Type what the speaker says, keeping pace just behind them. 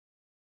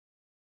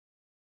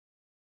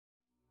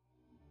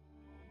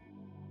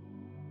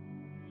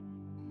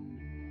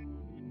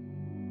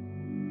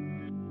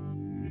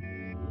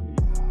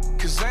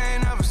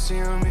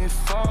seeing me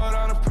fall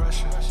under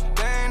pressure.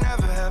 They ain't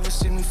never ever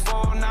see me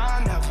fall, nah,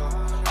 never.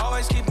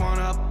 Always keep on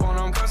up on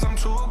them cause I'm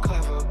too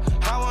clever.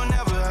 I will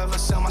never ever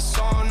sell my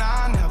soul,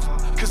 nah, never.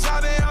 Cause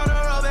I've been on the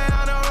road,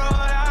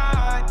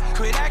 I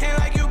quit acting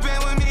like you been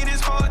with me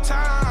this whole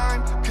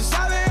time. Cause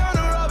I've been on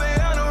the road,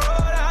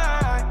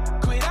 I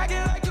quit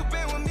acting like you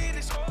been with me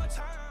this whole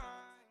time.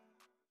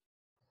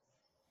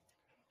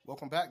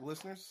 Welcome back,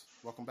 listeners.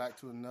 Welcome back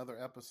to another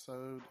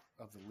episode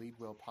of the Lead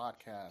Well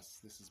Podcast.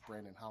 This is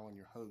Brandon Holland,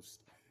 your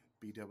host,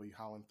 BW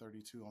Holland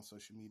 32 on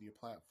social media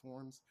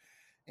platforms.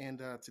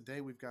 And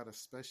today we've got a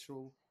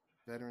special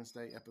Veterans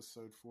Day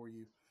episode for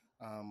you.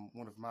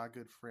 One of my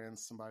good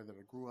friends, somebody that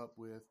I grew up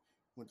with,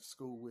 went to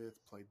school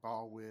with, played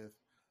ball with.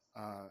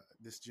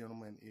 This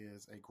gentleman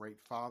is a great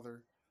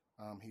father.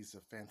 He's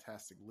a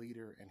fantastic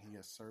leader, and he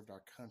has served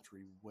our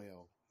country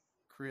well.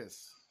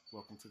 Chris,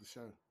 welcome to the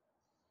show.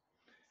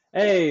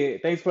 Hey,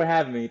 thanks for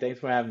having me.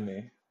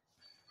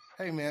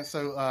 Hey, man.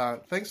 So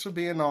thanks for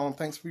being on.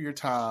 Thanks for your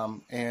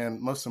time.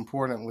 And most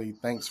importantly,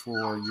 thanks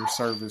for your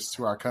service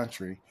to our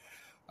country.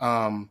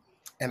 And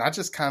I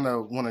just kind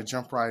of want to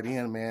jump right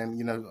in, man,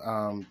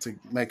 to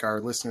make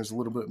our listeners a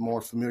little bit more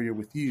familiar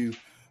with you.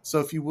 So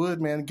if you would,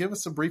 man, give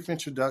us a brief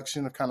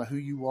introduction of kind of who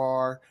you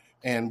are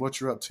and what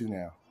you're up to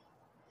now.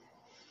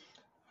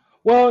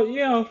 Well,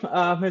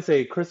 I'm going to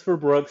say Christopher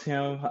Brooks,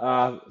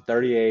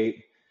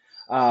 38.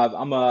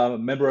 I'm a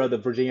member of the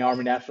Virginia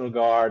Army National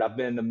Guard. I've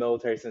been in the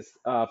military since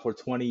for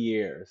 20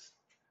 years.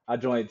 I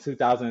joined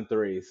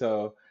 2003,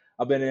 so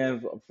I've been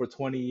in for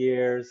 20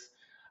 years.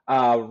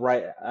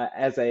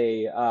 As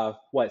a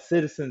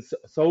citizen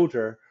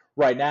soldier.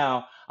 Right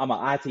now, I'm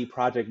an IT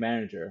project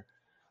manager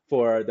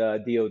for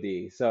the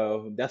DoD.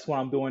 So that's what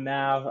I'm doing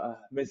now.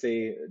 Let me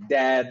say,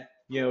 dad,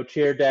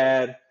 cheer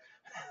dad.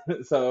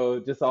 So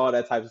just all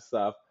that type of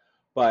stuff.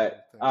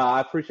 But I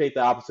appreciate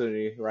the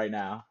opportunity right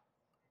now.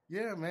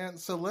 Yeah, man.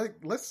 So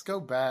let's go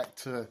back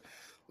to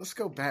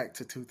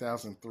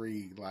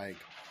 2003. Like,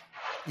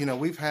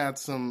 we've had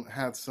some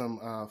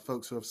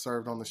folks who have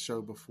served on the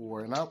show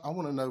before, and I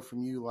want to know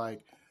from you,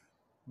 like,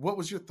 what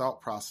was your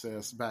thought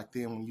process back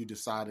then when you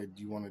decided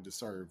you wanted to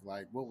serve?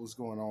 Like, what was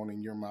going on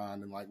in your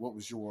mind, and like, what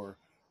was your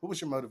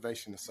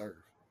motivation to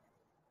serve?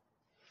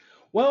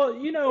 Well,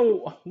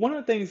 one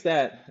of the things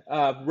that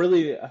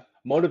really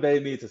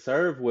motivated me to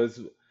serve was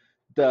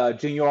the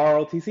junior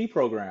ROTC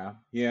program,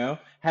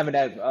 having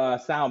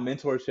that sound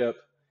mentorship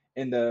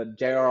in the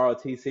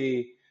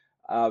JROTC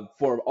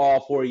for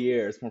all 4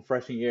 years from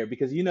freshman year,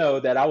 because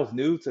that I was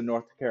new to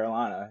North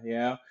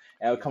Carolina,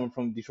 coming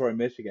from Detroit,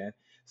 Michigan.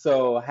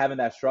 So having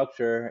that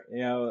structure,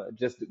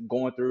 just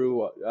going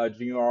through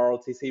junior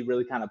ROTC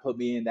really kind of put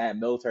me in that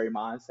military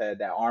mindset,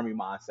 that Army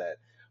mindset.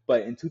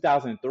 But in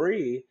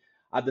 2003,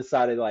 I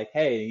decided like,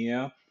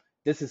 hey,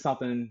 this is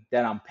something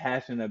that I'm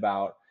passionate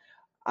about.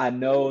 I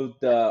know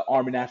the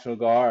Army National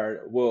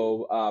Guard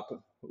will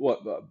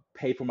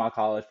pay for my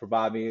college,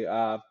 provide me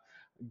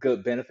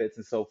good benefits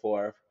and so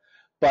forth.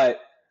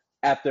 But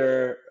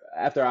after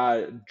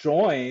I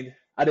joined,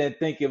 I didn't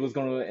think it was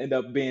going to end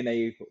up being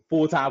a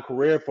full-time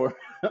career for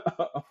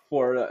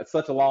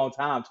such a long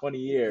time, 20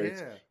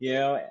 years,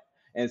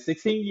 and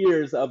 16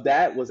 years of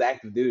that was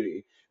active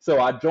duty.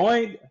 So I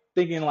joined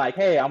thinking like,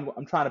 hey,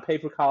 I'm trying to pay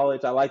for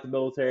college. I like the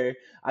military.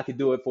 I could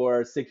do it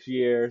for 6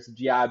 years,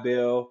 GI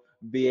Bill,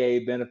 VA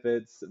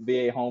benefits,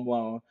 VA home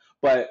loan.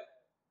 But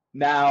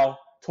now,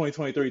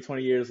 2023,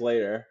 20 years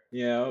later,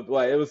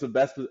 it was the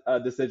best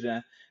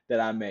decision that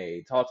I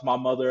made. Talked to my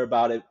mother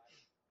about it,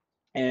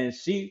 and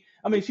she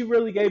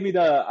really gave me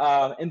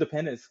the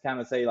independence to kind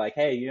of say like,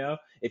 hey,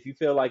 if you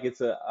feel like it's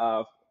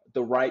the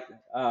right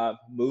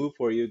move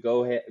for you,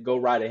 go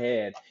right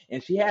ahead.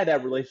 And she had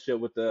that relationship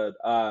with the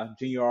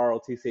junior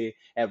ROTC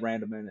at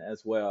Randleman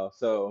as well.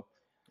 So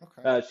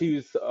she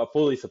was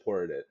fully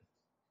supported it.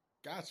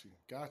 Got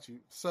you.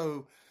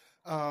 So,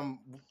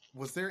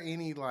 was there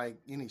any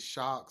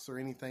shocks or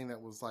anything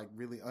that was like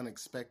really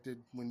unexpected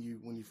when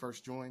you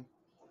first joined?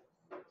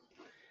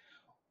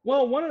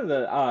 Well, one of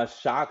the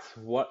shocks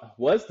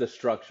was the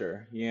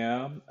structure,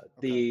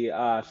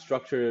 the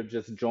structure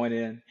just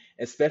joining,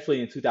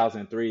 especially in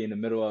 2003 in the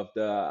middle of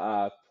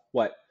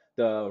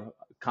the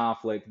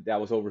conflict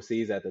that was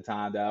overseas at the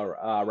time, the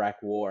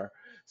Iraq War.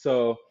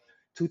 So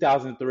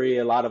 2003,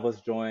 a lot of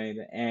us joined,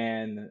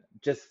 and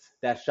just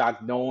that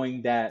shock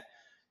knowing that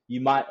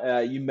you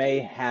may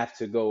have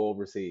to go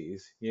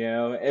overseas.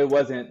 It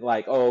wasn't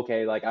like, oh,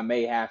 okay, like I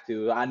may have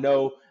to. I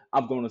know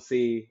I'm going to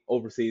see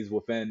overseas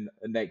within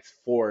the next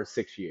 4 or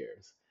 6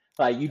 years.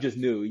 Like you just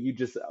knew, you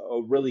just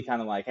really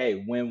kind of like,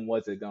 hey, when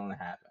was it going to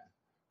happen?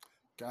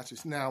 Gotcha.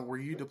 Now, were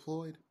you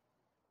deployed?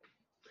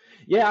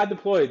 Yeah, I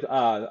deployed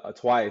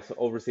twice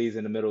overseas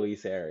in the Middle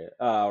East area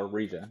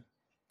region.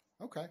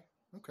 Okay.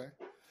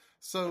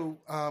 So,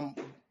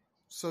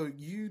 so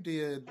you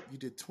did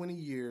 20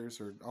 years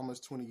or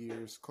almost 20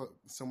 years,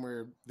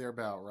 somewhere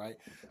thereabout, right?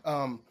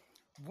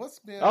 What's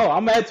been? Oh,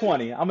 I'm at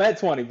 20. I'm at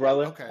 20,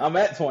 brother. Okay. I'm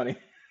at 20.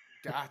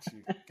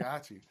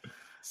 Got you.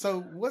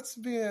 So what's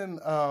been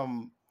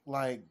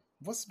like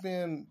what's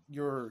been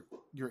your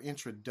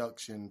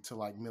introduction to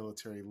like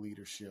military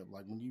leadership?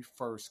 Like when you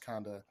first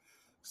kind of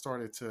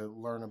started to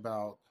learn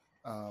about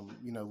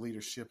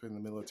leadership in the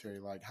military.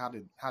 Like how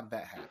did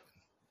that happen?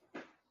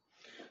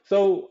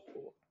 So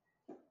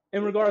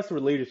in regards to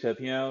leadership,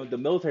 the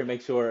military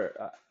makes sure,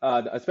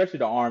 especially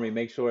the army,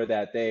 makes sure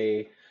that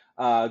they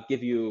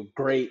give you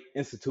great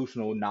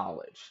institutional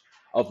knowledge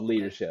of Okay.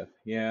 leadership.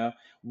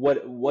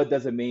 What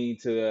does it mean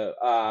to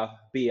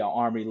be an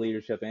army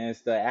leadership, and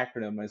it's the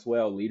acronym as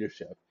well,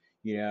 leadership.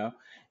 You know,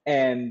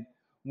 and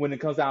when it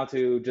comes down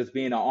to just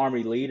being an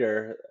army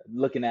leader,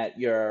 looking at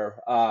your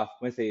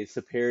let's say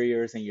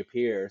superiors and your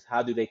peers,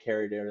 how do they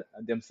carry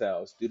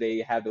themselves? Do they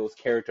have those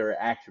character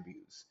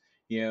attributes?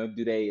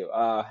 Do they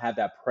have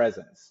that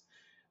presence?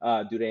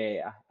 Do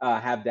they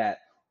have that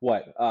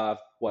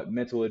what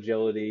mental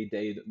agility?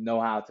 They know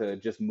how to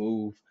just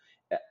move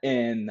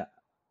in.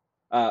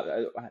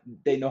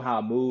 They know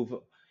how to move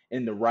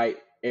in the right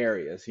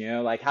areas.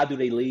 Like how do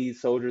they Yeah. lead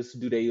soldiers?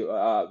 Do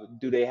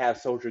they have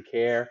soldier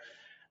care?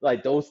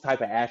 Like those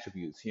type of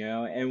attributes.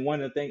 And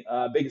one of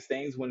the biggest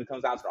things when it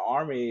comes down to the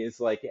army is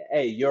like,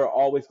 hey, you're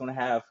always going to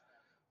have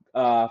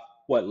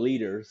what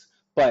leaders,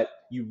 but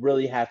you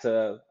really have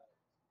to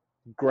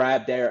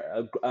grab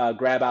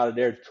out of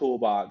their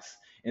toolbox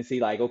and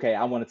see like, okay,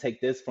 I want to take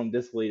this from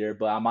this leader,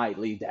 but I might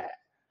leave that.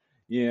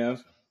 You know,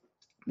 Gotcha.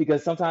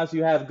 because sometimes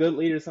you have good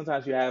leaders,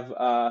 sometimes you have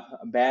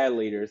bad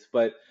leaders,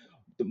 but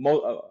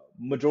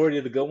majority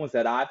of the good ones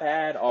that I've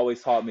had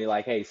always taught me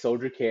like, hey,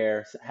 soldier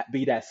care,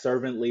 be that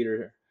servant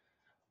leader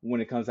when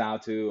it comes down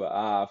to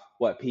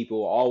what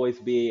people always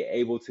be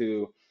able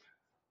to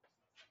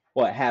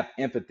have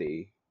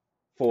empathy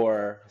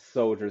Yeah. for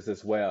soldiers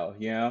as well,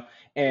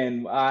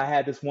 And I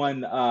had this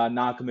one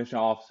non-commissioned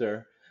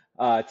officer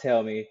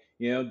tell me,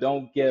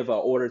 don't give an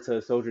order to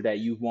a soldier that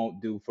you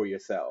won't do for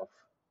yourself.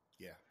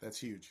 Yeah. That's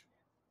huge.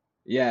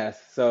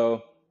 Yes,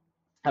 so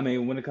I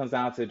mean, when it comes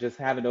down to just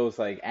having those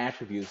like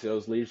attributes,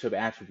 those leadership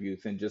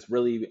attributes, and just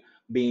really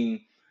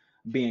being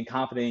being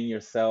confident in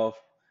yourself,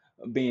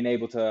 being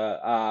able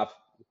to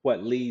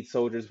lead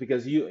soldiers,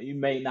 because you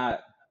may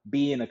not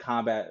be in a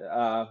combat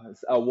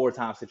a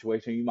wartime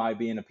situation. You might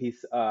be in a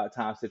peace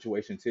time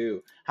situation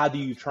too. How do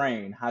you Gotcha.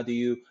 train? How do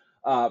you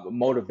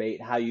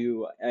motivate? How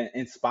you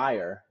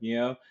inspire?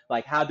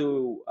 Like how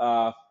do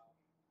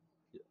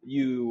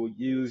you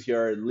use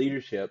your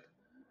leadership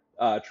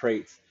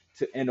traits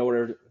to in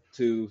order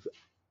to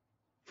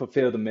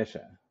fulfill the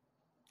mission?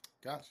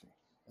 Gotcha.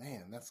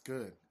 Man, that's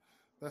good.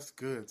 That's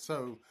good.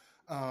 So,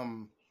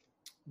 um,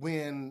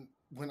 when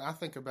I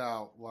think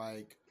about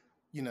like,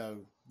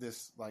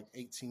 this like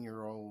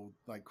 18-year-old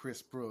like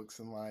Chris Brooks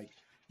and like,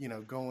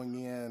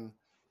 going in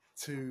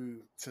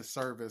to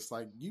service,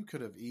 like you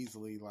could have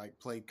easily like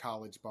played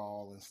college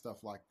ball and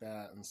stuff like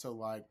that. And so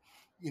like,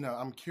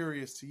 I'm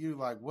curious to you,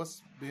 like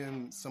what's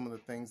been some of the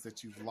things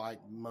that you've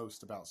liked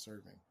most about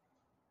serving?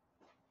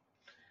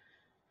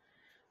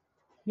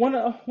 One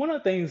of the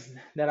things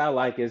that I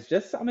like is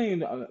just, I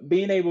mean,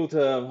 being able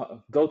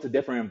to go to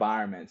different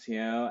environments.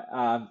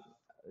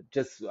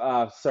 Just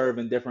serve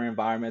in different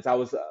environments. I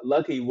was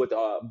lucky with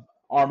the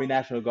Army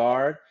National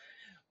Guard.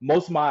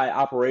 Most of my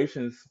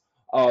operations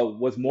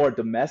was more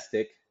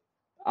domestic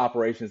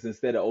operations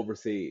instead of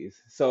overseas.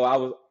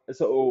 So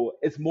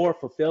it's more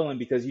fulfilling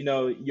because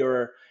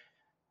you're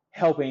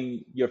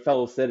helping your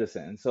fellow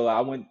citizens. So I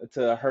went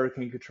to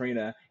Hurricane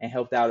Katrina and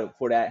helped out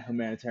for that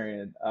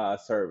humanitarian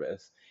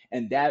service,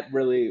 and that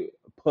really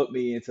put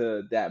me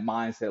into that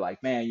mindset.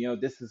 Like, man,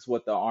 this is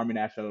what the Army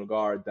National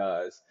Guard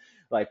does.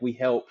 Like, we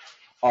help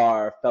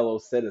our fellow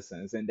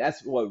citizens, and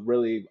that's what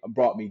really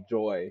brought me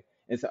joy.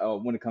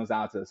 When it comes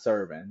down to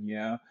serving,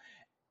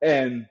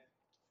 and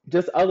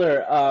just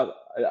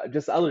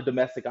other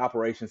domestic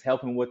operations,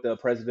 helping with the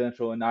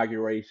presidential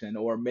inauguration,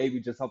 or maybe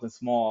just something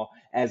small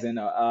as in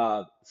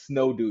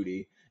snow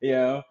duty.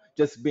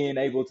 Just being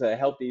able to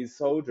help these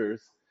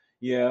soldiers,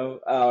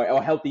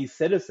 or help these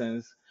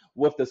citizens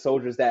with the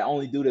soldiers that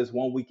only do this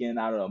one weekend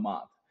out of the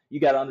month. You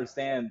got to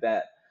understand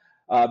that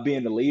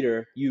being the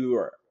leader,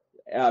 you're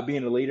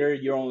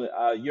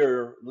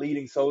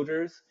leading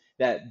soldiers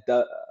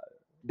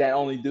that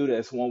only do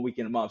this one week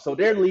in a month. So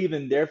they're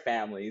leaving their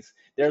families,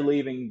 they're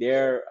leaving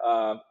their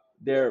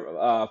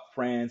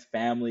friends,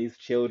 families,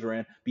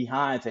 children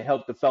behind to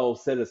help the fellow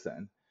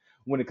citizen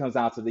when it comes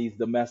down to these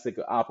domestic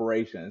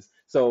operations.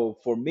 So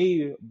for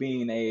me,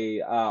 being a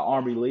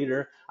army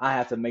leader, I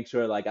have to make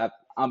sure like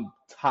I'm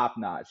top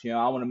notch.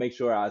 I want to make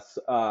sure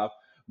I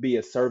be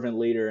a servant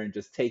leader and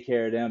just take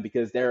care of them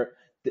because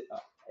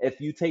if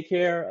you take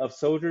care of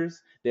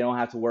soldiers, they don't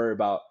have to worry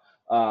about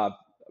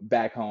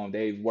back home.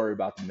 They worry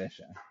about the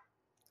mission.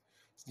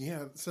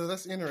 Yeah, so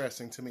that's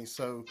interesting to me.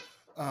 So,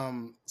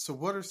 so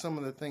what are some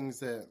of the things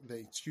that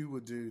you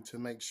would do to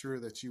make sure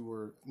that you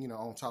were,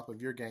 on top of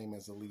your game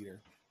as a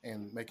leader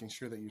and making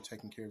sure that you're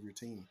taking care of your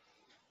team?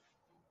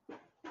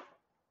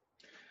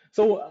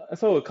 So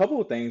a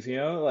couple of things,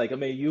 like I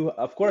mean, you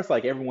of course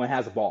like everyone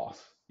has a boss,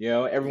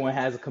 everyone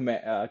Yeah, has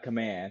a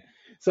command.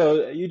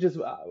 So you just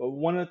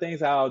one of the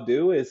things I'll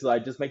do is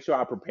like just make sure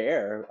I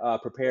prepare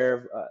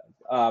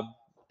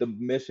the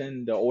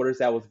mission, the orders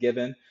that was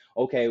given.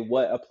 Okay,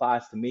 what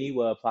applies to me?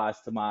 What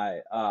applies to my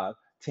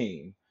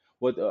team?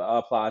 What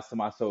applies to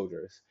my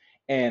soldiers?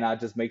 And I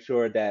just make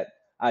sure that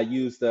I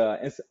use the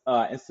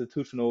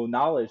institutional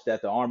knowledge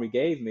that the Army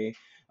gave me,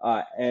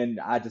 and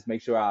I just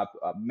make sure I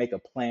make a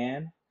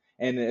plan.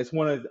 And it's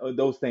one of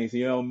those things,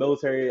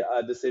 military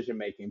decision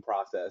making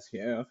process.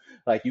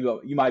 Like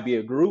you might be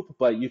a group,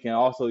 but you can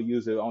also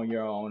use it on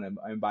your own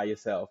and by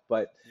yourself.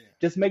 But Yeah.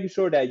 just making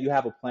sure that you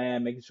have a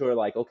plan, making sure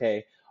like,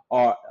 okay,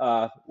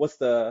 what's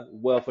the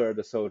welfare of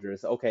the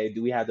soldiers? Okay,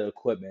 do we have the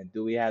equipment?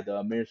 Do we have the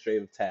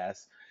administrative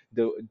tasks?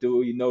 Do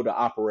we know the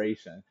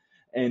operation?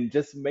 And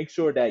just make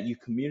sure that you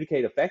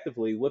communicate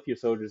effectively with your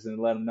soldiers and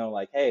let them know,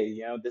 like, hey,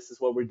 this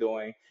is what we're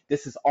doing.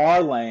 This is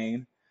our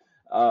lane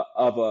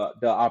of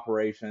the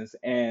operations,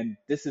 and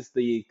this is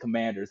the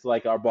commanders,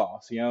 like our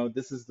boss.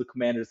 This is the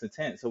commander's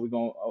intent.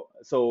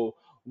 So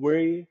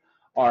we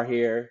are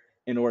here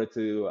in order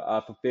to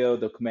fulfill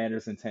the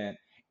commander's intent,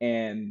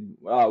 and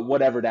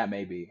whatever that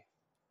may be.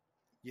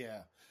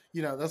 Yeah.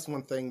 That's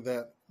one thing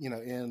that,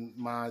 in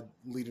my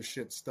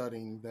leadership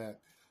studying that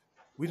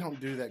we don't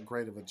do that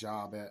great of a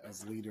job at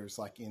as leaders,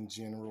 like in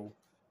general,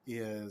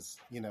 is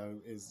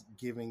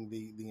giving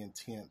the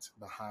intent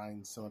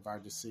behind some of our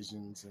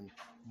decisions and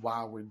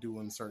why we're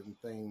doing certain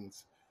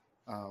things.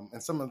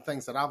 And some of the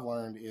things that I've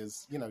learned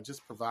is,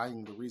 just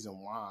providing the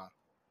reason why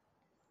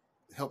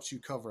helps you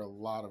cover a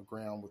lot of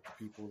ground with the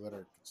people that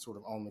are sort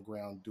of on the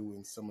ground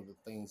doing some of the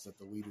things that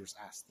the leaders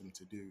ask them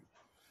to do.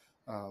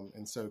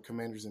 And so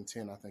commander's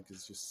intent, I think,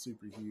 is just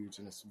super huge,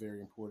 and it's very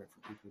important for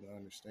people to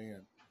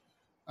understand.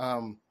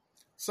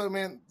 So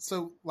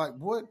like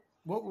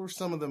what were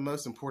some of the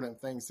most important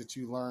things that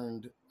you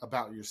learned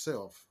about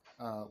yourself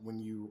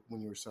when you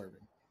were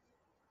serving?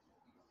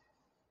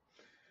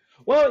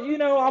 Well,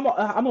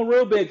 I'm a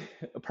real big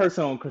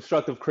person on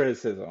constructive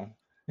criticism.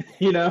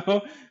 you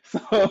know, so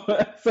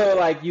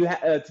like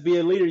to be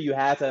a leader, you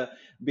have to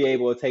be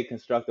able to take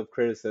constructive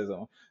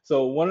criticism.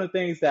 So one of the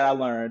things that I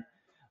learned,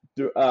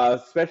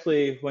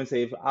 especially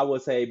I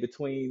would say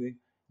between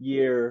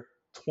year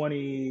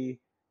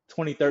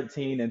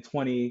 2013 and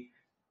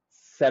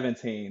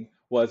 2017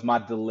 was my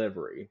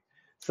delivery.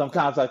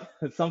 Okay.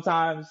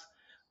 Sometimes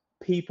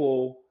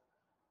people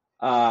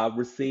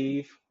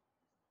receive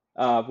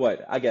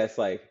what I guess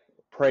like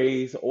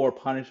praise or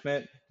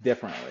punishment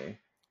differently.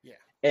 Yeah.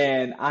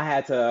 And I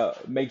had to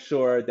make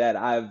sure that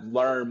I've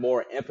learned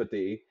more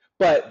empathy.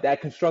 But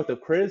that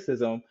constructive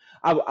criticism,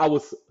 I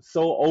was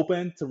so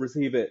open to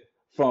receive it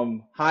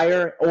from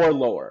higher or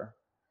lower.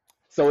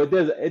 So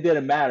it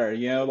didn't matter,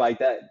 like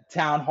that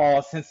town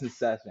hall census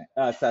session,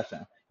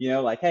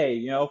 like,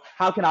 hey,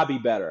 how can I be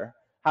better?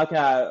 How can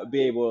I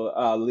be able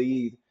to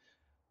lead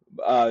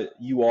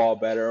you all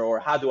better, or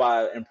how do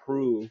I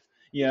improve?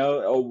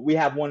 We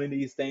have one of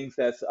these things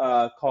that's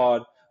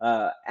called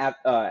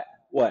after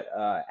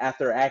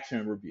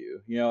action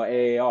review,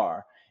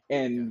 AAR, Yeah.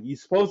 and you're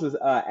supposed to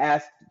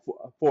ask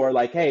for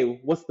like,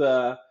 hey, what's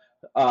the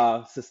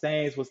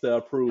sustains, what's the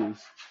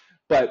approves?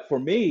 But for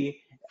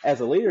me, as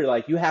a leader,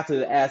 like you have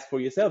to ask for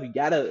yourself. You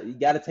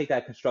gotta take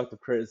that constructive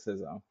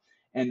criticism,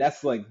 and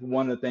that's like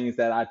one of the things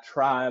that I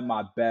try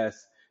my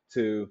best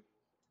to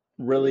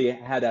really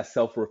have that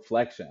self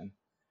reflection.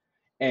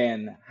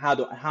 And how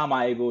am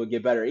I able to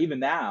get better? Even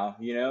now,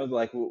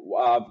 like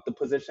the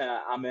position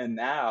I'm in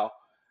now,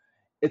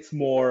 it's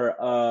more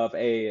of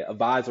a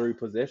advisory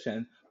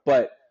position,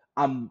 but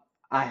I'm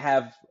I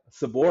have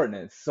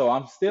subordinates, so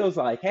I'm still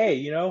like,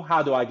 hey,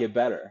 how do I get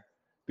better?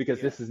 Because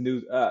Yeah. this is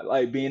new,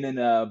 like being in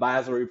an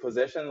advisory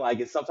position,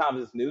 like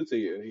sometimes it's new to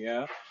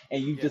you,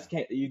 and you Yeah. just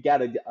can't. You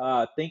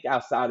gotta think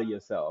outside of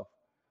yourself.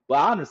 But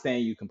I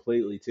understand you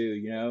completely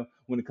too,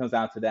 when it comes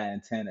down to that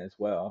intent as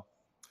well.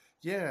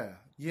 Yeah.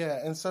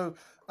 Yeah. And so,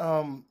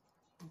 one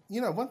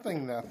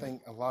thing that I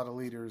think a lot of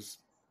leaders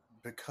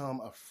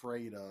become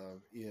afraid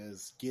of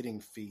is getting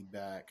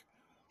feedback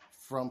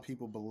from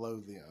people below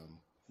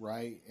them,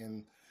 right?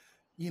 And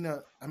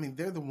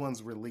they're the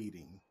ones we're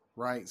leading,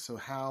 right? So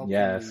how can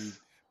Yes.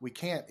 we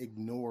can't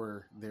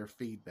ignore their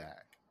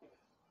feedback.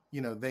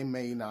 They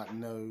may not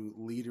know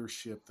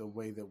leadership the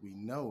way that we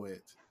know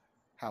it.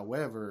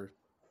 However,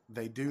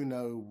 they do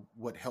know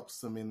what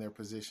helps them in their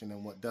position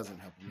and what doesn't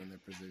help them in their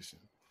position.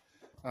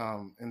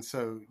 And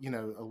so,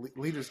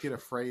 leaders get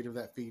afraid of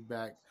that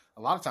feedback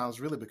a lot of times,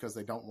 really because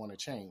they don't want to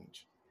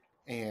change,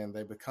 and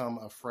they become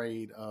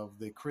afraid of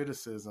the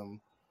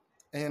criticism.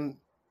 And,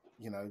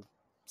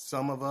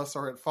 some of us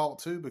are at fault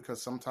too,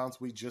 because sometimes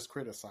we just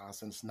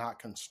criticize and it's not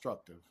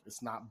constructive.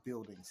 It's not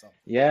building something.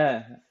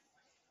 Yeah.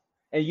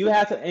 And you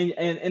have to,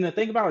 and the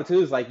thing about it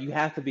too is like you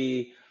have to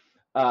be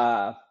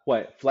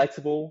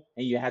flexible,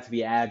 and you have to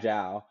be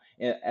agile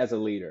as a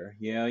leader.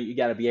 You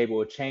got to be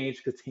able to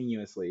change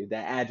continuously.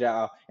 That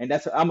agile, and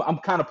I'm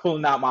kind of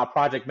pulling out my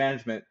project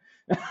management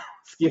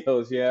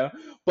skills,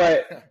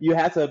 but you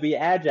have to be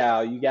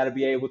agile. You got to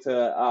be able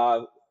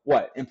to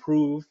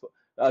improve,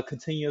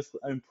 continuous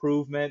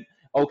improvement.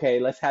 Okay,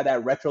 let's have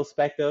that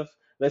retrospective.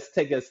 let's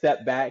take a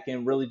step back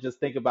and really just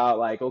think about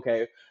like,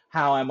 okay,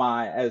 how am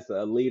I as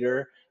a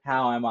leader?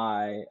 How am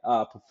I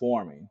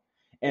performing?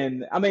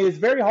 And I mean, it's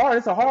very hard.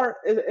 It's a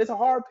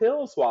hard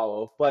pill to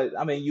swallow, but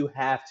I mean, you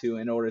have to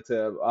in order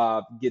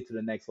to get to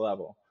the next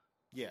level.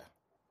 Yeah,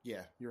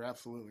 yeah, you're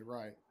absolutely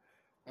right.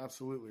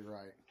 Absolutely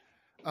right.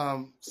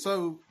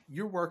 So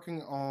you're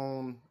working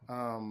on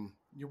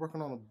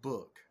a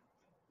book.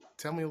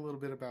 Tell me a little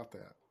bit about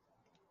that.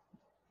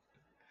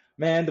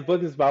 Man, the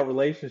book is about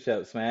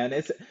relationships, man.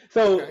 It's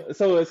Okay.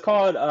 so it's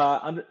called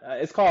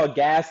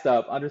Gassed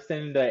Up: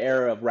 Understanding the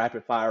Era of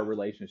Rapid Fire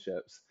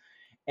Relationships.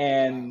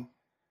 Wow. And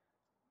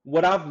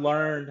what I've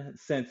learned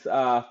since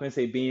let's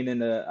say being in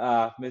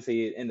the let's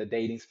say in the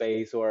dating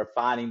space or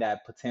finding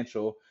that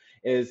potential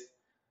is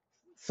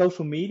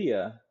social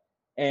media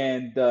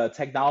and the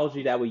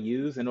technology that we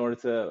use in order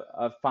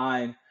to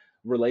find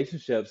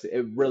relationships.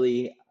 It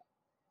really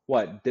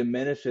what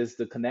diminishes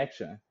the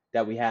connection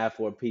that we have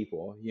for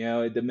people. You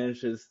know, it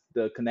diminishes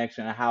the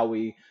connection and how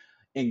we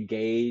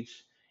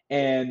engage.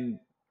 And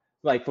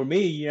like for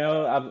me, you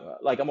know,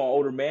 I'm an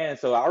older man,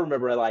 so I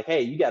remember like,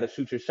 hey, you got to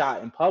shoot your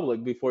shot in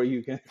public before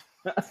you can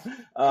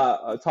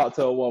talk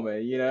to a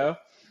woman. You know,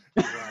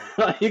 Right.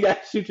 you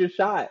got to shoot your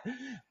shot.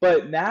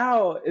 But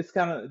now it's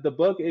kind of the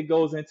book. It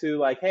goes into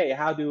like, hey,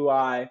 how do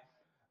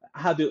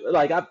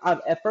like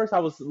at first I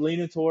was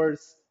leaning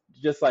towards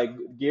just like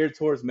geared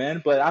towards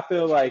men, but I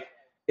feel like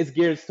it's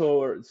geared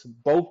towards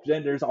both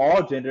genders,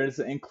 all genders,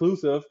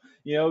 inclusive.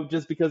 You know,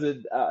 just because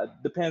it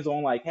depends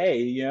on like, hey,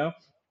 you know,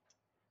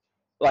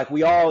 like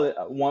we all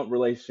want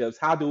relationships.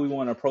 How do we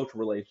want to approach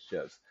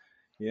relationships?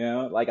 You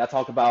know, like I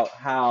talk about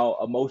how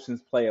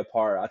emotions play a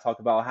part. I talk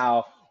about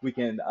how we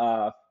can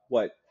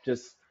what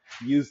just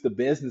use the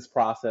business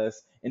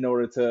process in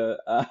order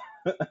to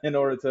in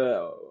order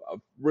to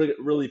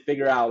really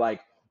figure out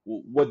like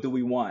what do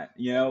we want.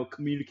 You know,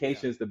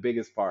 Yeah. communication is the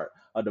biggest part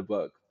of the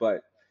book,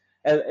 but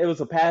it was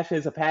a passion.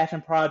 It's a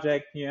passion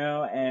project, you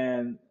know,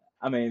 and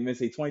I mean, let's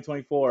see,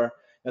 2024.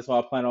 That's why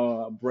I plan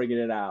on bringing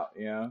it out,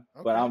 you know.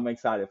 But Okay. I'm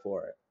excited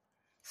for it.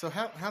 So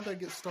how did they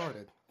get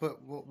started?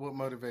 What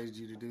motivated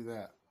you to do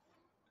that?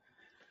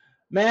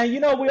 Man, you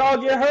know, we all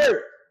get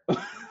hurt.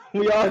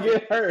 We all Yeah,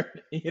 get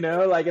hurt, you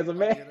know. Like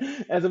I get it.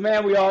 as a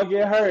man, we all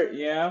get hurt,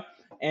 you know.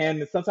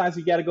 And sometimes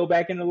you got to go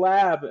back in the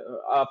lab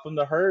from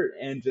the hurt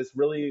and just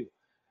really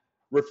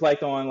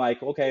reflect on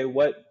like, okay,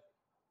 what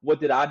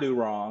did I do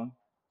wrong?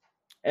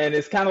 And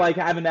it's kind of like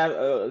having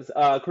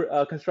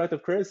that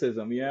constructive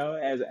criticism, you know,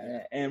 as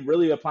Yeah, and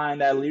really applying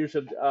that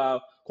leadership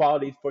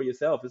quality for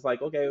yourself. It's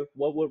like, okay,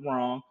 what went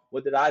wrong?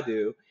 What did I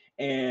do?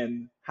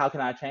 And how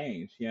can I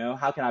change? You know,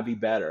 how can I be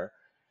better?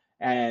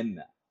 And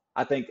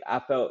I think I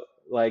felt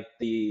like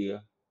the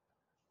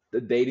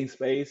dating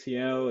space, you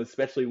know,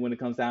 especially when it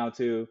comes down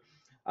to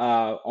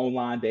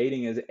online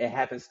dating, is it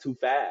happens too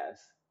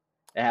fast.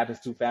 It happens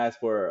got too you. fast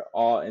for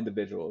all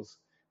individuals.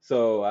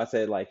 So I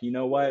said, like, you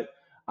know what?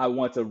 I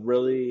want to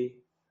really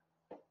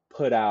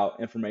put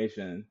out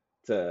information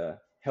to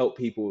help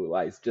people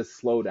like just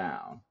slow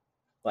down.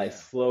 Like Yeah,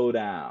 slow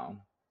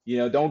down. You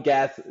know, don't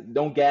gas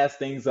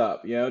things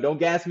up, you know, don't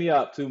gas me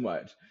up too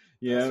much.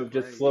 You that's know,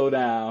 just great, slow man.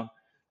 down.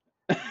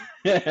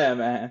 Yeah,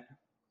 man.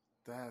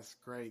 That's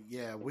great.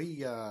 Yeah,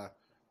 we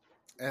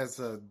as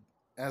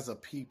a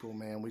people,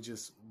 man,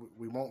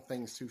 we want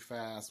things too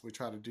fast. We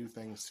try to do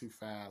things too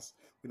fast.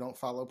 We don't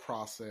follow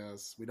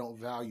process. We don't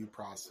value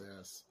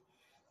process.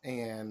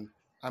 And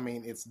I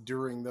mean, it's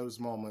during those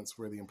moments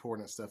where the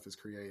important stuff is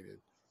created.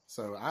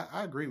 So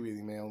I agree with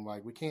you, man.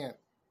 Like we can't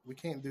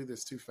do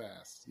this too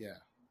fast. Yeah,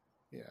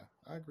 yeah,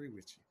 I agree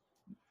with you.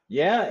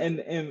 Yeah,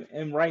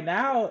 and right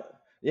now,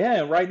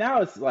 yeah, right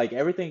now it's like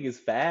everything is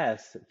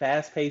fast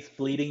paced,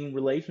 fleeting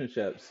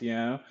relationships, you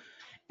know.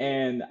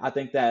 And I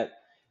think that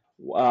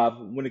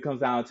when it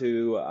comes down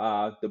to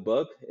the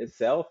book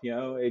itself, you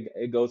know,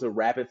 it goes to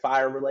rapid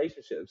fire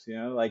relationships. You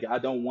know, like I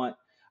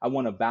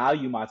want to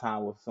value my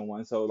time with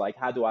someone. So like,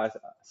 how do I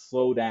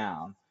slow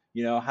down?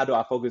 You know, how do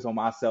I focus on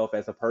myself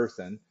as a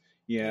person?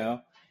 You Yeah, know,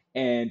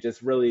 and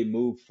just really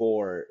move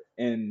forward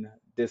in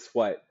this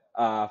what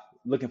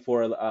looking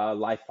for a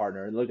life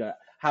partner. Look at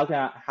how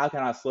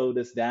can I slow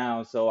this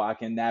down so I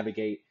can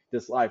navigate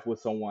this life with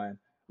someone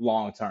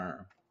long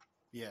term.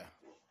 yeah,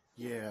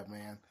 yeah,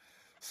 man.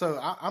 So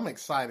I'm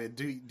excited.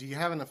 Do you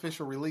have an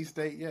official release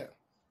date yet?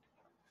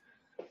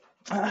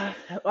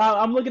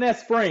 I'm looking at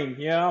spring.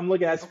 Yeah, I'm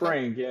looking at Okay.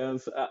 spring. Yeah,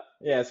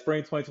 yeah,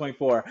 spring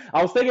 2024.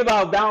 I was thinking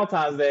about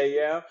Valentine's Day.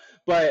 Yeah,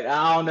 but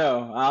I don't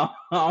know. I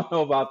don't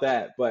know about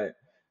that. But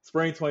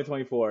spring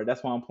 2024.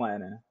 That's what I'm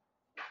planning.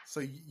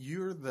 So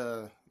you're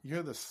the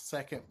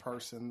second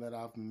person that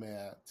I've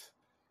met,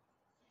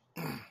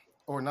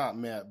 or not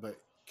met, but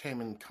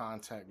came in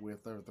contact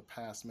with over the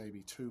past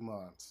maybe 2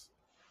 months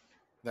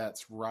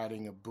that's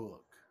writing a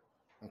book.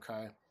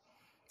 Okay.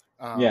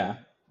 Yeah,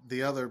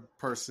 The other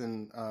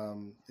person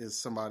is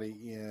somebody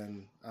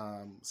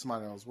I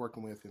was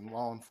working with in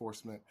law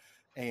enforcement,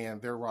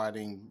 and they're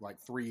writing like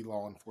 3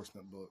 law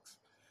enforcement books.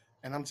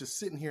 And I'm just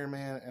sitting here,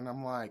 man, and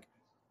I'm like,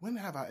 when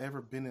have I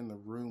ever been in the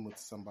room with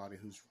somebody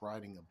who's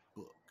writing a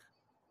book?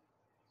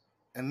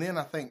 and then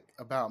I think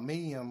about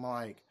me. I'm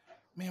like,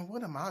 man,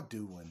 what am I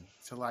doing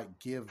to like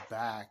give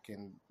back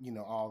and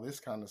all this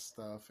kind of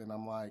stuff? And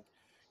I'm like,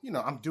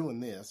 I'm doing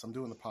this. I'm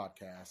doing the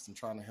podcast and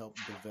trying to help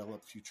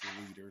develop future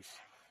leaders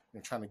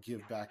and trying to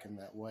give back in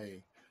that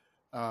way.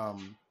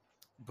 Um,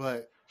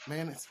 but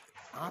man,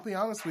 I'll be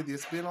honest with you,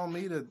 it's been on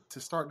me to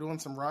start doing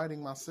some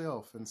writing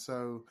myself. And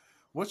so,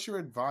 what's your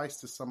advice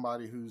to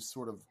somebody who's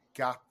sort of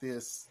got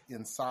this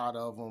inside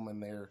of them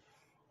and they're,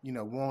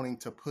 wanting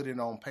to put it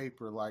on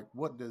paper? Like,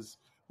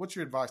 what's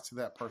your advice to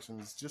that person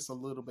who's just a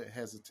little bit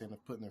hesitant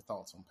of putting their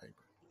thoughts on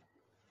paper?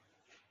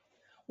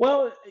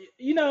 Well,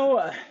 you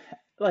know,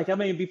 like I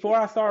mean, before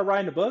I started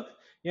writing the book,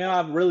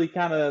 I've really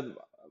kind of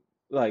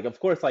like, of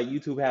course, like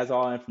YouTube has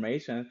all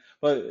information,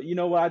 but you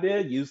know what I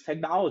did? Use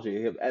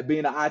technology.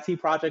 Being an IT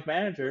project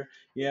manager,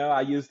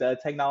 I used the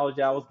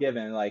technology I was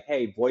given, like,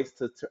 hey, voice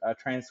to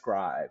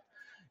transcribe.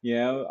 You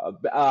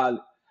know,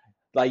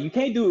 like you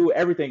can't do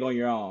everything on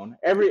your own.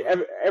 Right.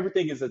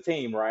 Everything is a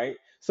team, right?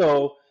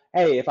 So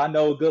hey, if I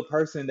know a good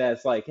person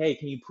that's like, hey,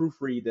 can you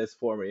proofread this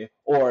for me,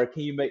 or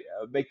can you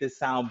make this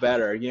sound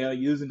better?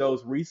 Using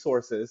those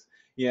resources,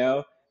 you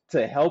know,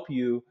 to help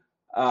you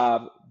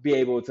be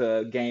able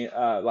to gain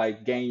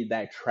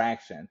that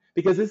traction,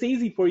 because it's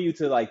easy for you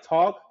to like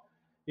talk,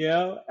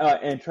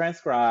 and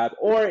transcribe,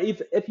 or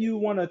if you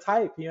want to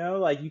type,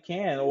 like you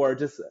can, or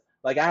just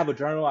like I have a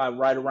journal I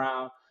write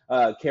around,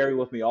 carry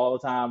with me all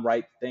the time,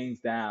 write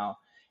things down.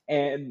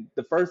 And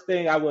the first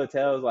thing I would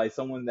tell is like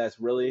someone that's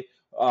really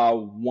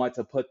want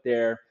to put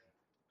their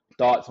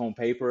thoughts on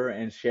paper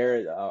and share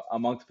it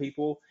amongst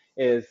people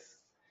is,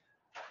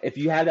 if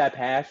you have that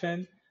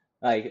passion,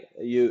 like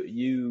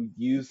you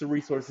use the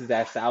resources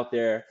that's out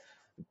there,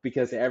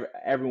 because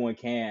everyone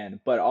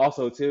can, but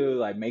also too,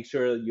 like make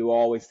sure you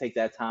always take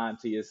that time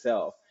to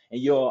yourself,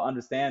 and you'll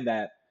understand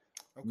that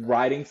Okay.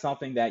 writing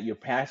something that you're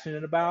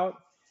passionate about,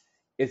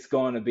 it's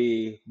going to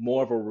be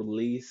more of a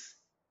release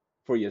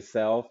for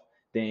yourself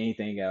than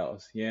anything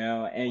else,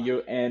 and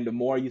Wow. the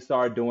more you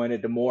start doing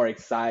it, the more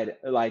excited,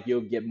 like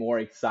you'll get more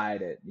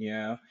excited,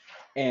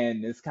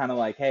 and it's kind of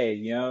like, hey,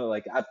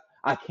 like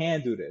I can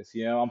do this,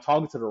 I'm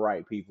talking to the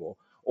right people,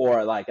 or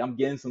Right. like I'm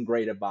getting some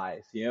great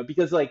advice,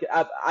 because like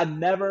I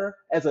never,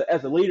 as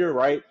a leader,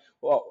 right?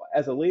 Well,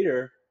 as a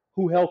leader,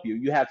 who help you?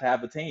 You have to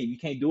have a team. You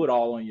can't do it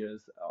all on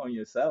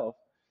yourself.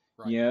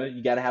 Right.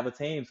 You got to have a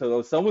team.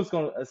 So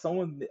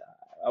someone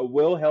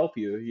will help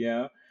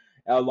you,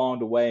 along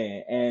the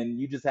way, and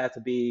you just have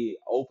to be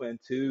open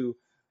to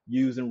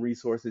using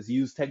resources,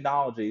 use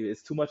technology.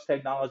 It's too much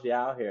technology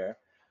out here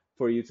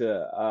for you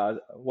to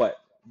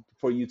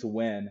for you to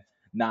win,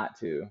 not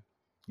to.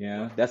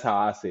 Right. That's how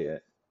I see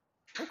it.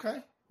 Okay.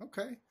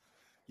 Okay.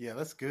 Yeah,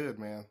 that's good,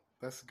 man.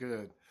 That's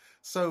good.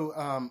 So,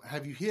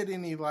 have you hit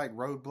any like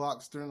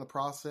roadblocks during the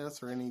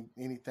process, or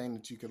anything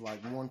that you could like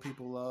warn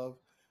people of,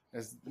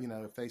 as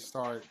if they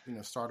start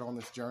on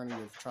this journey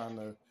of trying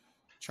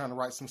to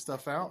write some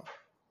stuff out?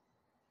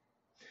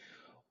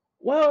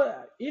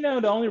 Well,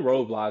 the only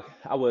roadblock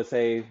I would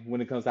say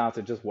when it comes down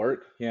to just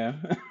work, like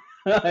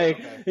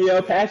Okay.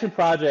 Yeah. passion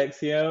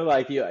projects,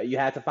 like you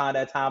had to find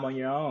that time on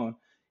your own,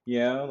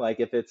 like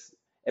if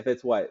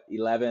it's what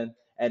 11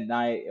 at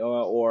night,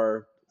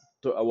 or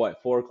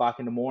what 4 o'clock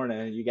in the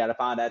morning, you got to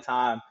find that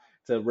time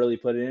to really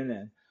put it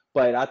in.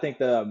 But I think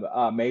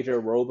the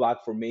major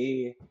roadblock for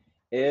me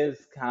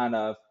is kind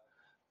of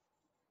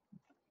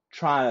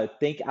trying to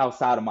think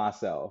outside of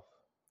myself,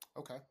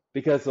 Okay.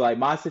 because like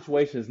my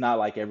situation is not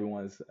like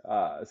everyone's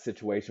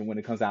situation when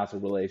it comes down to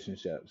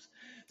relationships.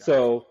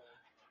 Gotcha.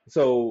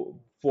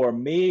 So for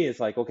me, it's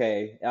like,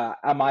 okay,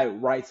 I might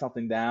write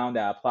something down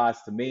that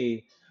applies to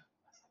me,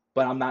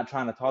 but I'm not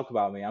trying to talk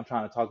about me. I'm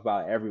trying to talk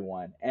about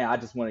everyone, and I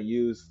just want to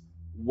use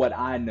what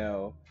I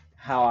know,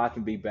 how I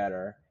can be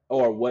better,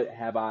 or what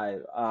have I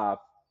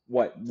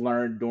what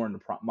learned during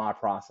my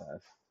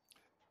process.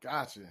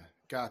 Gotcha.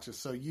 Gotcha.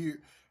 So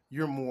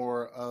you're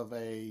more of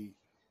a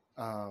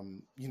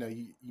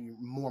you're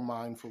more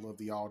mindful of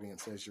the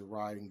audience as you're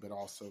writing, but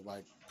also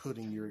like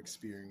putting your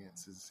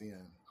experiences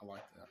in. I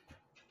like that.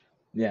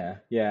 Yeah,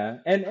 yeah,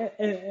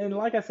 and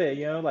like I said,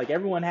 like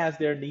everyone has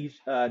their niche,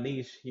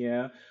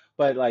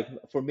 but like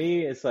for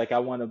me, it's like I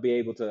want to be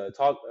able to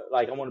talk,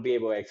 like I want to be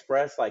able to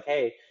express, like,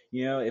 hey,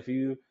 if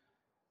you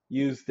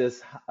use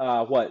this,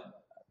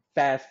 what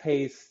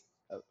fast-paced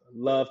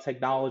love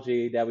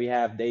technology that we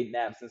have, dating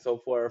apps and so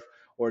forth,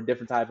 or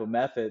different type of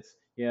methods,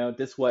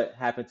 this what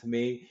happened to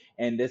me,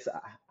 and this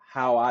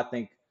how I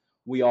think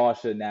we all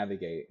should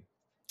navigate.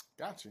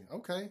 Gotcha.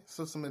 Okay.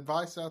 So some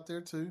advice out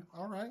there too.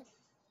 All right.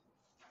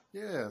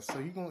 Yeah. So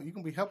you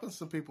gonna be helping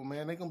some people,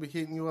 man. They're gonna be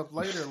hitting you up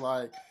later,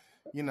 like,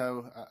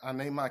 I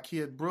named my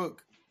kid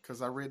Brooke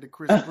because I read the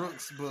Chris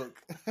Brooks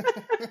book.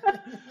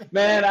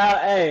 Man,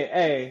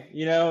 hey,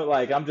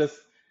 like I'm just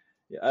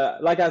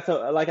like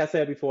I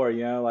said before,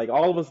 like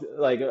all of us,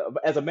 like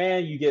as a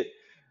man, you get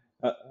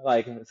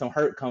like some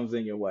hurt comes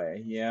in your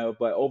way,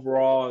 but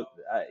overall,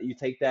 you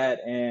take that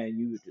and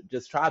you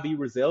just try to be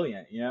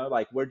resilient,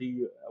 like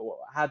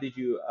how did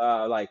you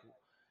like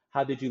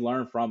how did you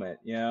learn from it,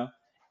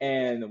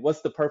 And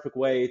what's the perfect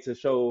way to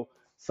show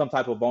some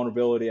type of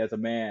vulnerability as a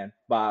man?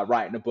 By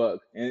writing a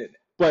book.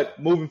 But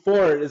moving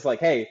forward, it's like,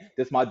 hey,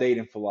 this is my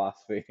dating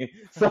philosophy,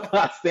 so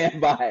I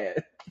stand by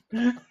it.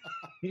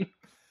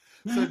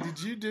 So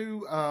did you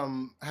do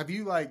have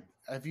you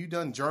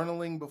done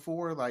journaling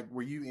before? Like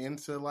were you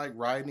into like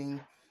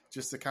writing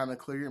just to kind of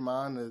clear your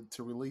mind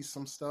to release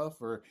some stuff,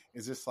 or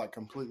is this like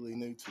completely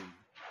new to you?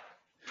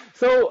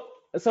 So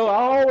so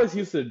I always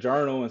used to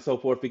journal and so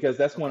forth because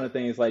that's one Okay. of the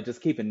things, like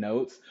just keeping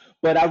notes.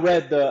 But I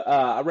read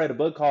a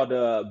book called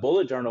the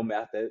Bullet Journal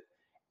Method,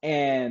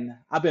 and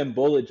I've been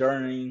bullet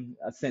journaling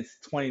since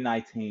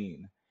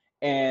 2019,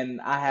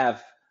 and I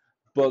have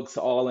books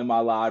all in my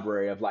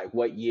library of like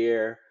what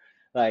year,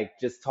 like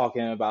just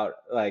talking about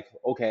like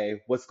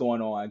okay, what's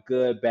going on,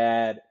 good,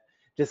 bad,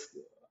 just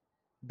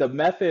the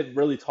method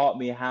really taught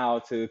me how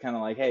to kind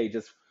of like, hey,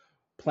 just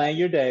plan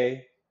your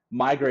day,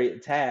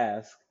 migrate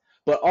tasks,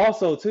 but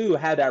also too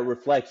have that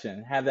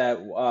reflection, have that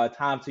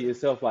time to Okay.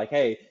 yourself, like,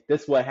 hey,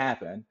 this is what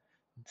happened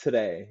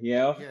today,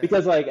 Yeah.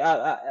 because like,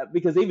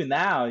 because even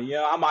now,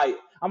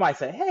 I might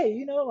say,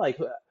 hey, like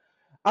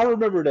I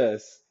remember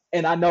this,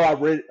 and I know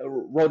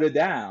wrote it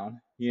down,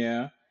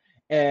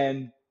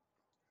 and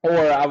or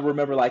I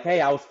remember like,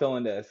 hey, I was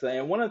feeling this.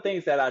 And one of the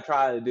things that I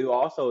try to do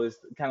also is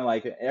kind of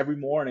like every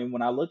morning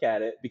when I look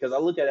at it, because I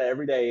look at it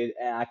every day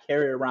and I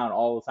carry it around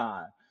all the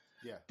time.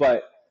 Yeah.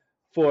 But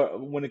for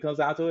when it comes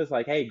down to it, it's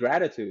like, hey,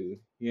 gratitude,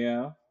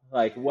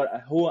 like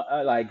Yeah.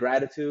 like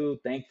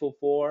gratitude, thankful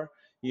for,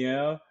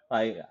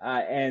 like,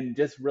 and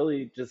just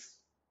really just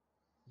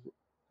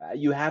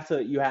you have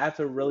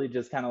to really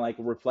just kind of like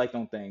reflect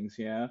on things,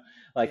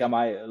 like I Yeah.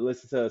 might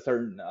listen to a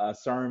certain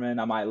sermon,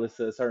 I might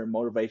listen to a certain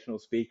motivational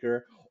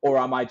speaker, or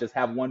I might just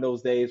have one of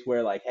those days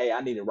where like, hey,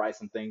 I need to write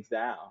some things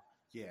down,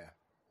 Yeah.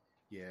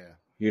 Yeah.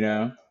 you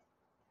know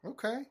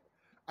Okay.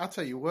 I'll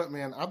tell you what,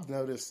 man, I've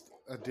noticed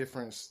a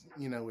difference,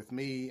 with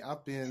me.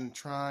 I've been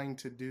trying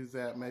to do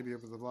that maybe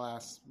over the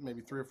last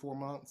maybe 3 or 4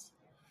 months.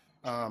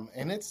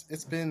 And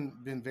it's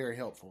been very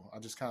helpful.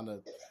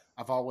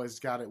 I've always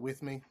got it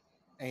with me.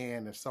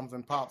 And if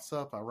something pops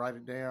up, I write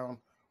it down.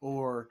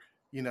 Or,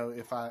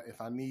 if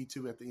I need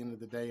to at the end of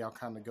the day, I'll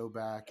kind of go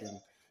back and,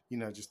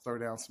 just throw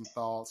down some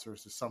thoughts, or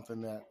is there something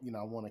that,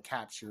 I want to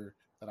capture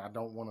that I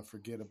don't want to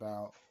forget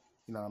about.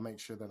 I make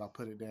sure that I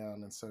put it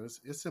down. And so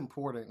it's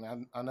important,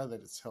 and I know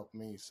that it's helped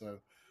me. So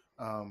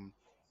um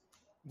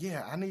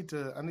yeah, I need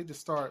to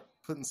start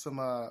putting some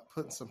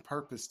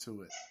purpose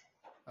to it.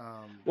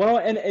 Well,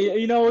 and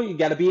you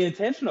got to be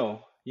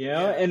intentional,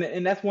 Yeah.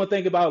 and that's one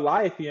thing about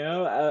life,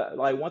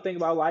 like one thing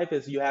about life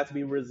is you have to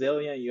be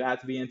resilient, you have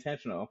to be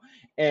intentional.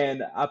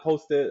 And I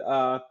posted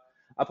a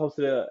post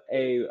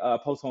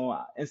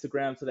on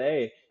Instagram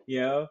today,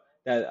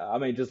 that I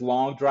mean just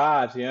long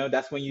drives,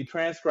 that's when you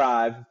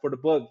transcribe for the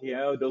book,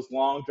 those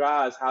long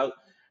drives.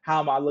 How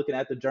am I looking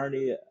at the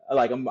journey?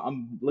 Like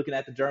I'm looking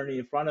at the journey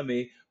in front of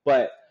me,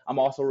 but I'm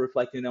also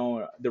reflecting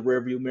on the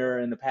rearview mirror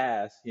in the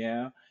past,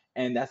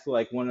 and that's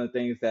like one of the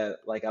things that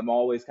like I'm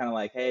always kind of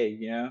like, hey,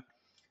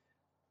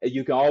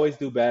 you can always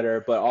do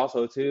better, but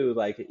also too,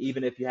 like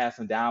even if you have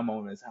some down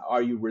moments,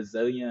 are you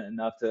resilient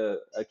enough to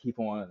keep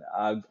on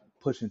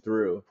pushing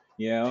through,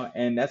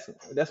 and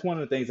that's one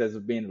of the things as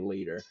being a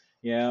leader,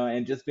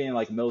 and just being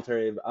like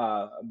military,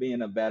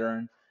 being a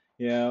veteran,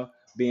 you know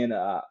being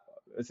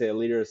let's say a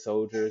leader of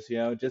soldiers,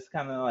 just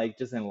kind of like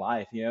just in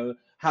life,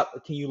 how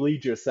can you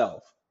lead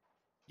yourself?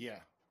 Yeah.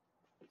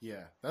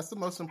 Yeah. That's the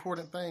most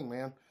important thing,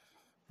 man.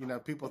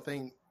 People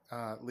think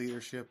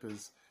leadership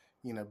is,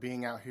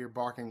 being out here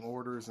barking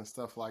orders and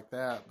stuff like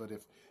that. But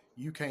if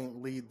you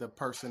can't lead the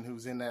person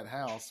who's in that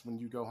house when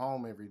you go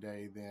home every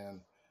day, then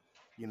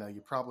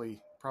you probably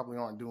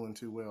aren't doing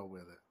too well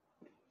with it.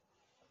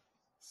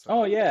 So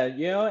Oh yeah,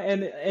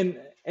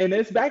 and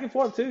it's back and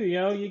forth too.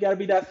 You got to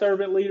be that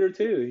servant leader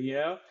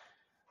too.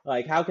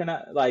 Like how can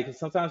I, like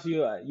sometimes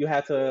you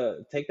have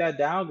to take that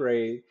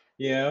downgrade,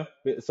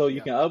 so you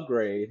yeah, can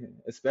upgrade,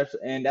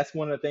 especially. And that's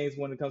one of the things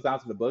when it comes down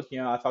to the book.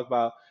 I talk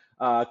about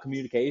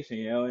communication.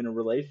 In a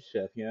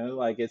relationship.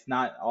 Like it's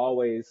not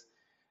always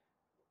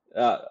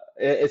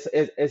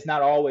it's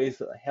not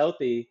always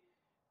healthy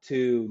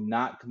to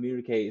not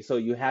communicate. So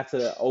you have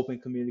to open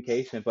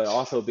communication, but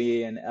also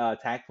being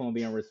tactful and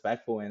being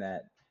respectful in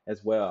that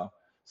as well.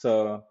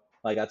 So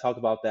like I talk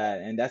about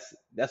that, and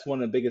that's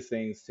one of the biggest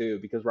things too,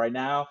 because right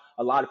now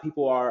a lot of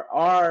people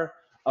are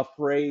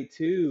afraid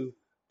to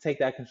take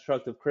that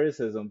constructive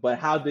criticism. But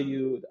how yeah, do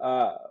you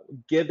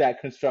give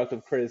that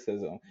constructive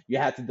criticism? You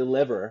have to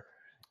deliver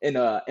in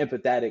a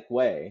empathetic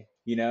way,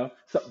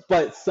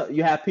 so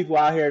you have people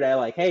out here that are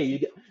like,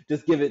 hey,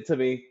 just give it to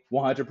me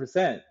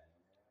 100%.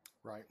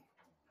 right.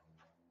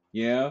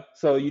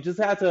 So you just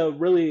have to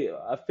really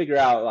figure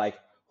out like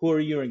who are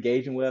you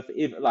engaging with,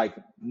 if like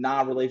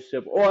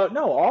non-relationship or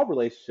no, all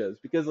relationships,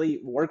 because like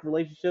work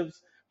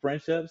relationships,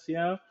 friendships,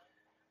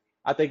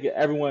 I think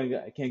everyone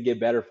can get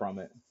better from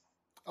it.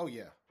 Oh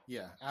yeah,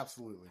 yeah,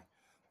 absolutely.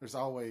 There's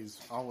always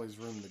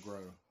room to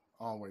grow,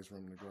 always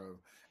room to grow.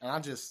 And I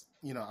just,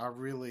 I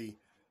really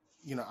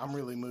I'm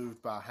really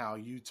moved by how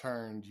you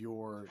turned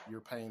your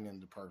pain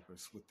into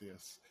purpose with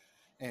this,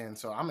 and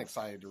so I'm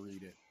excited to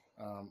read it.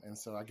 And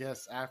so I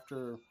guess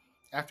after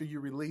you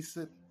release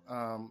it,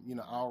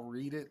 I'll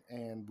read it,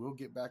 and we'll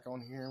get back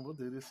on here and we'll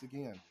do this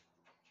again.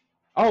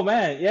 Oh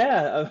man,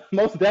 yeah,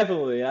 most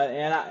definitely.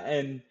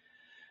 And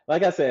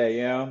like I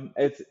said,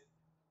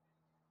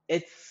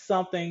 it's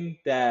something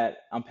that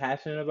I'm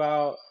passionate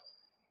about,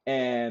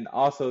 and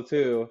also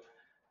too,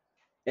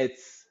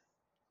 it's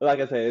like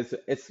I said,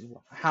 it's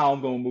how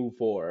I'm gonna move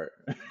forward.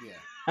 Yeah,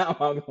 How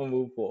I'm gonna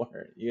move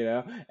forward,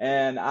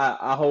 and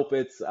I hope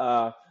it's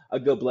a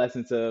good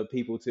blessing to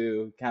people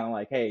to kind of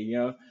like, hey,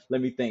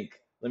 let me think,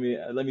 let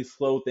me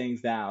slow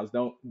things down.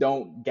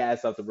 Don't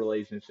gas up the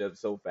relationship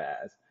so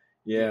fast.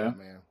 yeah, Yeah.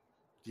 man,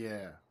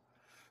 yeah.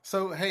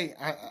 So hey,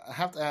 I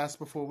have to ask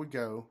before we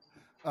go,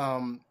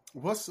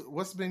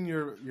 what's been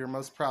your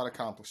most proud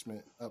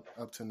accomplishment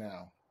up to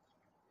now?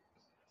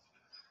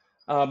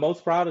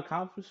 Most proud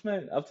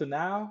accomplishment up to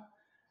now,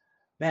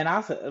 man.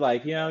 I said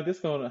like this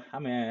going. I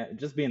mean,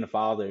 just being a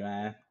father,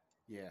 man.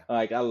 Yeah.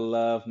 Like I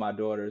love my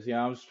daughters.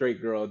 I'm a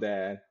straight girl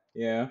dad.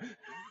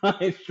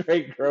 I'm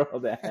straight girl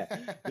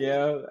dad. You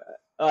know,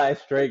 like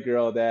straight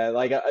girl dad.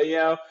 Like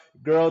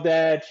girl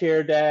dad,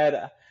 chair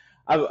dad.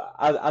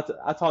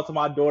 I talked to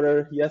my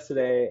daughter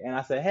yesterday, and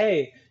I said,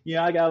 hey,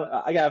 I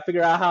got to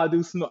figure out how to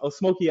do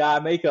smoky eye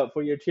makeup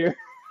for your chair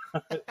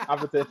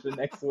competition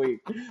next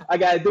week. I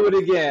got to do it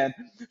again.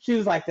 She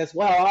was like this.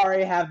 Well, I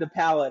already have the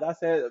palette. I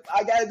said,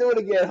 I got to do it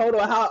again. Hold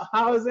on.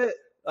 How is it?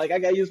 Like I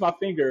gotta use my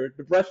finger.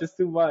 The brush is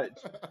too much.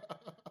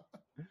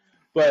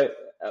 But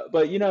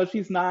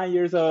she's 9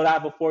 years old. I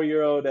have a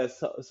 4-year-old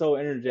that's so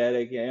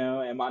energetic,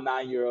 and my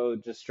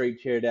 9-year-old just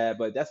straight cheer dad.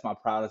 But that's my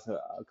proudest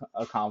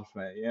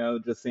accomplishment,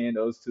 just seeing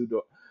those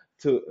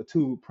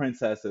two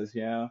princesses,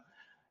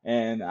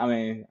 and I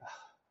mean,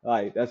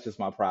 like that's just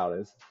my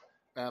proudest.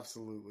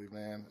 Absolutely,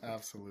 man.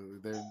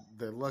 Absolutely.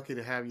 They're lucky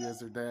to have you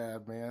as their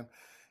dad, man.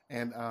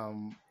 And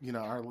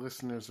our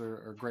listeners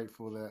are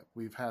grateful that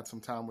we've had some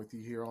time with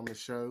you here on the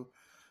show.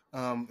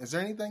 Is there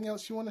anything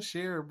else you want to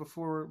share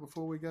before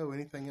we go?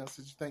 Anything else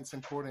that you think is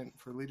important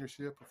for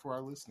leadership or for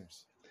our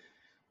listeners?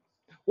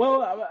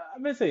 Well,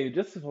 I'm gonna say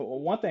just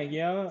one thing,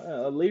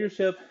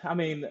 leadership. I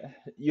mean,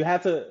 you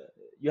have to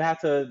you have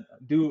to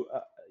do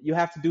you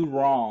have to do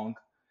wrong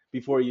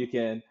before you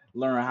can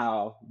learn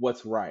how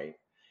what's right.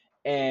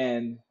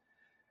 And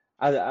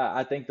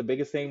I think the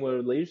biggest thing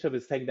with leadership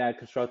is taking that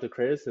constructive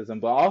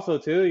criticism, but also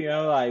too,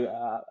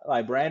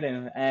 like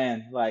Brandon,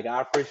 and like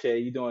I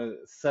appreciate you doing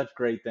such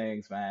great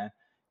things, man.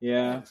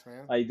 Yeah, Thanks,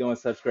 man. like doing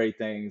such great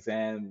things,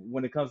 and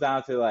when it comes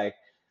down to like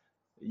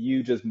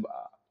you just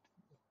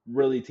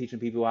really teaching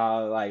people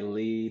how to like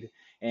lead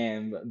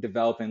and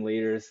developing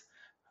leaders,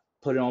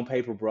 put it on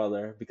paper,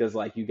 brother, because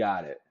like you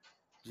got it,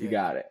 you Yeah.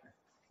 got it.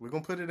 We're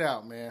gonna put it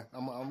out, man.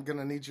 I'm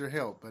gonna need your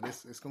help, but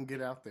it's gonna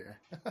get out there.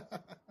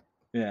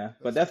 Yeah,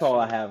 but That's for that's all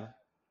I sure. have.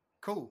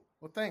 Cool.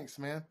 Well, thanks,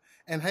 man.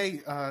 And hey,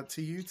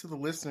 to the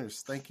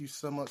listeners, thank you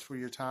so much for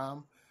your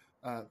time.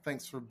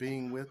 Thanks for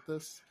being with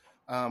us.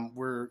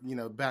 We're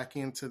back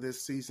into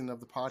this season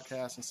of the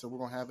podcast, and so we're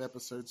gonna have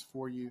episodes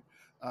for you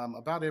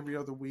about every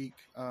other week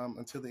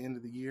until the end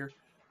of the year.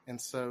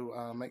 And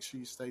so make sure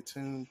you stay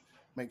tuned.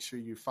 Make sure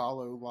you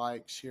follow,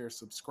 like, share,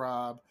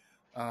 subscribe,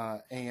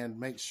 and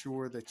make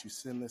sure that you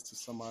send this to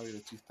somebody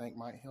that you think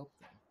might help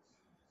them.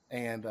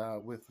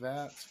 And with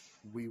that,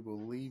 we will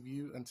leave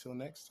you until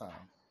next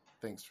time.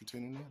 Thanks for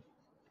tuning in.